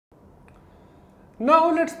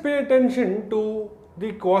Now let's pay attention to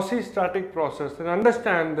the quasi-static process and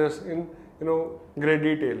understand this in great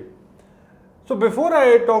detail. So before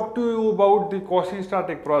I talk to you about the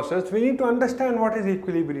quasi-static process, we need to understand what is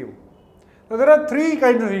equilibrium. Now there are three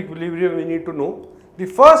kinds of equilibrium we need to know. The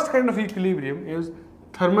first kind of equilibrium is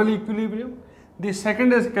thermal equilibrium, the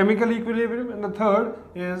second is chemical equilibrium, and the third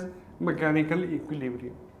is mechanical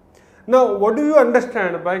equilibrium. Now what do you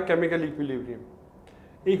understand by chemical equilibrium?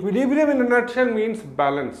 Equilibrium in a nutshell means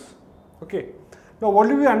balance. Okay. Now what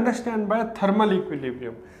do we understand by thermal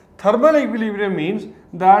equilibrium? Thermal equilibrium means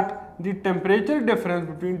that the temperature difference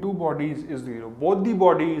between two bodies is zero. Both the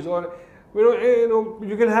bodies, or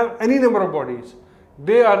you can have any number of bodies,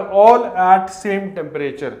 they are all at same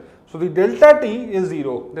temperature. So the delta T is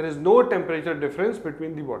zero. There is no temperature difference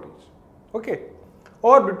between the bodies. Okay,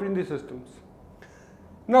 or between the systems.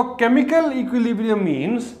 Now chemical equilibrium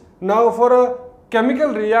means, now for a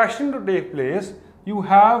chemical reaction to take place, you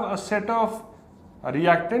have a set of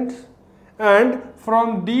reactants, and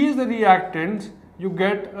from these reactants you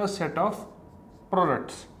get a set of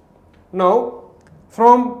products. Now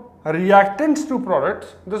from reactants to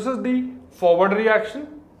products, this is the forward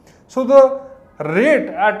reaction. So the rate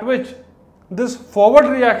at which this forward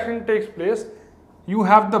reaction takes place, you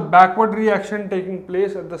have the backward reaction taking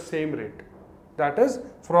place at the same rate. That is,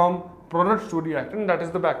 from products to reactant, that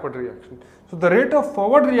is the backward reaction. So the rate of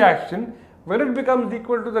forward reaction, when it becomes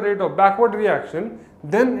equal to the rate of backward reaction,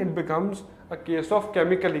 then it becomes a case of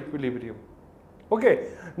chemical equilibrium. Okay,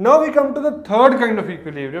 now we come to the third kind of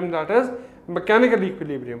equilibrium, that is mechanical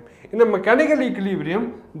equilibrium. In a mechanical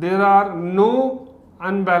equilibrium, there are no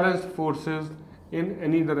unbalanced forces in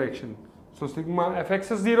any direction. So sigma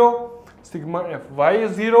fx is 0, sigma fy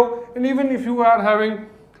is 0, and even if you are having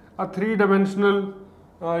a three-dimensional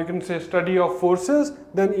you can say study of forces,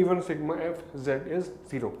 then even sigma fz is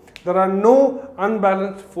 0. There are no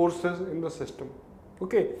unbalanced forces in the system.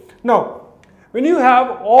 Okay. Now, when you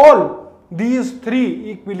have all these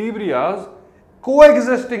three equilibrias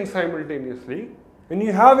coexisting simultaneously, when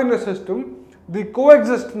you have in a system the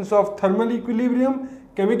coexistence of thermal equilibrium,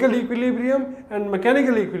 chemical equilibrium and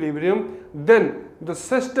mechanical equilibrium, then the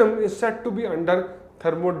system is said to be under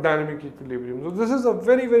thermodynamic equilibrium. So this is a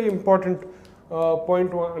very, very important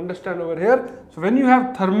point to understand over here. So when you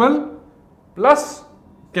have thermal plus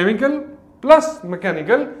chemical plus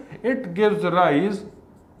mechanical, it gives rise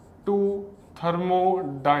to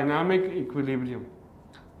thermodynamic equilibrium.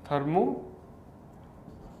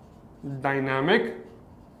 Thermodynamic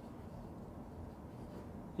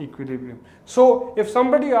equilibrium. So if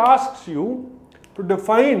somebody asks you to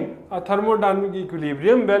define a thermodynamic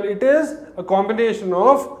equilibrium, well, it is a combination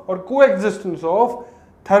of or coexistence of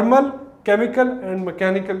thermal, chemical and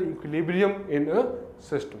mechanical equilibrium in a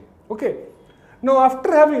system. Okay. Now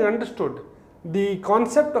after having understood the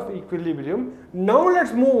concept of equilibrium, now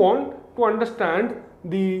let's move on to understand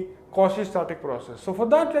the quasi-static process. So for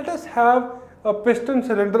that, let us have a piston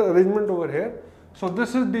cylinder arrangement over here. So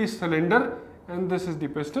this is the cylinder and this is the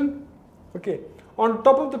piston. Okay. On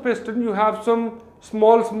top of the piston you have some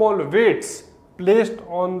small weights placed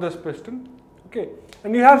on this piston. Okay.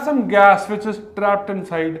 And you have some gas which is trapped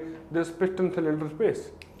inside this piston cylinder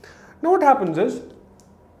space. Now what happens is,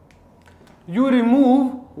 you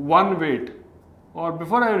remove one weight, or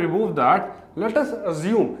before I remove that, let us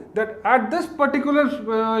assume that at this particular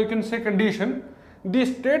you can say condition, the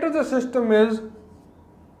state of the system is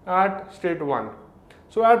at state 1.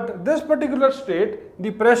 So at this particular state,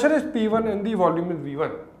 the pressure is P1 and the volume is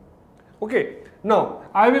V1. Okay. Now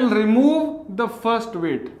I will remove the first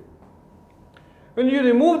weight. When you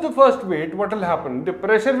remove the first weight, what will happen? The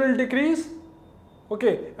pressure will decrease,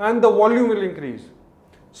 okay, and the volume will increase.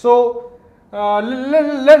 So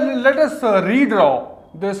let us redraw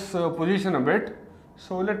this position a bit.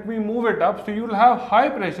 So let me move it up. So you will have high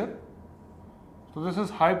pressure. So this is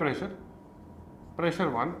high pressure, pressure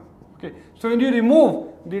 1. Okay. So when you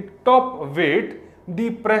remove the top weight, the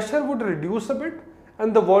pressure would reduce a bit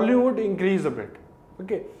and the volume would increase a bit.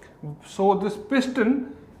 Okay. So this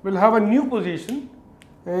piston will have a new position,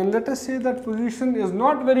 and let us say that position is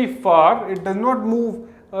not very far, it does not move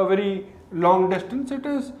a very long distance, it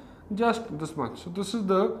is just this much. So this is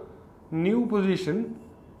the new position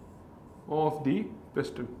of the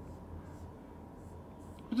piston,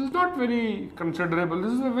 which is not very considerable.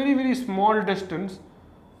 This is a very, very small distance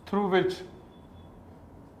through which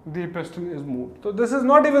the piston is moved. So this is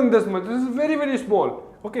not even this much, this is very, very small.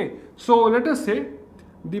 Okay. So let us say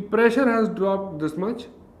the pressure has dropped this much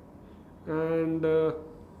and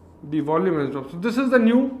the volume has dropped. So this is the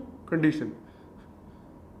new condition.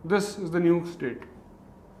 This is the new state.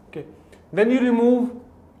 Okay. Then you remove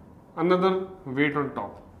another weight on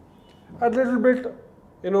top. A little bit,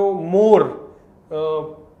 more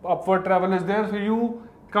upward travel is there, so you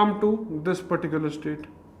come to this particular state.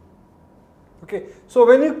 Okay, so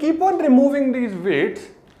when you keep on removing these weights,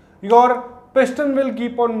 your piston will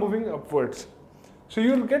keep on moving upwards. So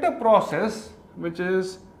you will get a process which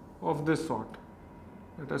is of this sort.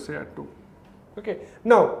 Let us say at 2. Okay,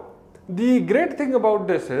 now the great thing about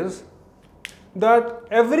this is that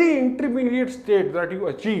every intermediate state that you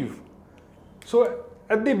achieve, so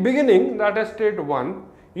at the beginning, that is state 1,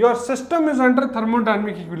 your system is under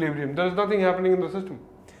thermodynamic equilibrium. There is nothing happening in the system.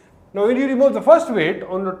 Now when you remove the first weight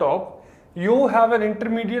on the top, you have an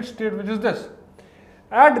intermediate state which is this.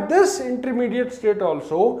 At this intermediate state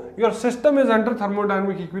also, your system is under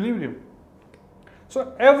thermodynamic equilibrium.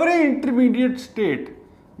 So every intermediate state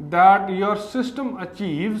that your system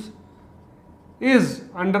achieves is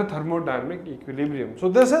under thermodynamic equilibrium. So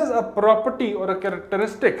this is a property or a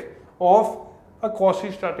characteristic of a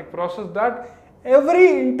quasi-static process, that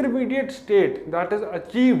every intermediate state that is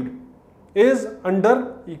achieved is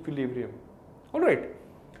under equilibrium. Alright.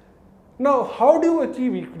 Now how do you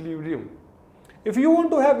achieve equilibrium? If you want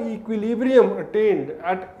to have equilibrium attained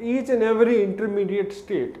at each and every intermediate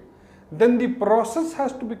state, then the process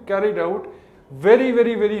has to be carried out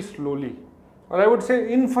very slowly, or I would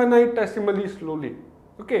say infinitesimally slowly.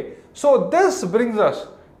 Okay, so this brings us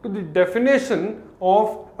to the definition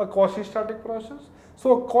of a quasi-static process.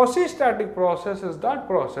 So a quasi-static process is that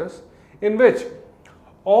process in which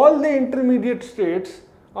all the intermediate states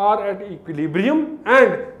are at equilibrium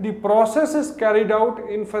and the process is carried out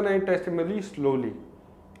infinitesimally slowly.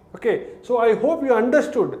 Okay, so I hope you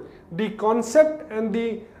understood the concept and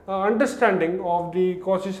the understanding of the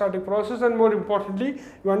quasi-static process, and more importantly,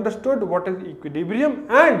 you understood what is equilibrium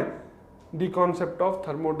and the concept of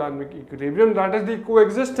thermodynamic equilibrium, that is the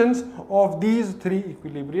coexistence of these three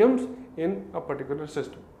equilibriums in a particular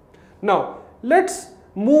system. Now, let's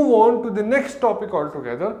move on to the next topic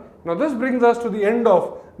altogether. Now, this brings us to the end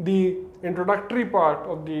of the introductory part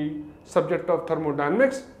of the subject of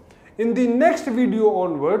thermodynamics. In the next video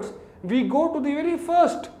onwards, we go to the very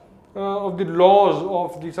first of the laws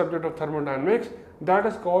of the subject of thermodynamics, that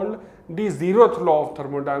is called the Zeroth Law of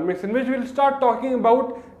Thermodynamics, in which we will start talking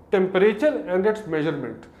about temperature and its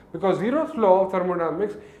measurement, because Zeroth Law of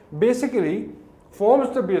Thermodynamics basically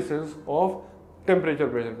forms the basis of temperature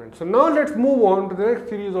measurement. So now let's move on to the next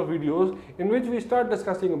series of videos in which we start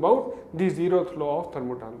discussing about the Zeroth Law of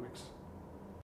Thermodynamics.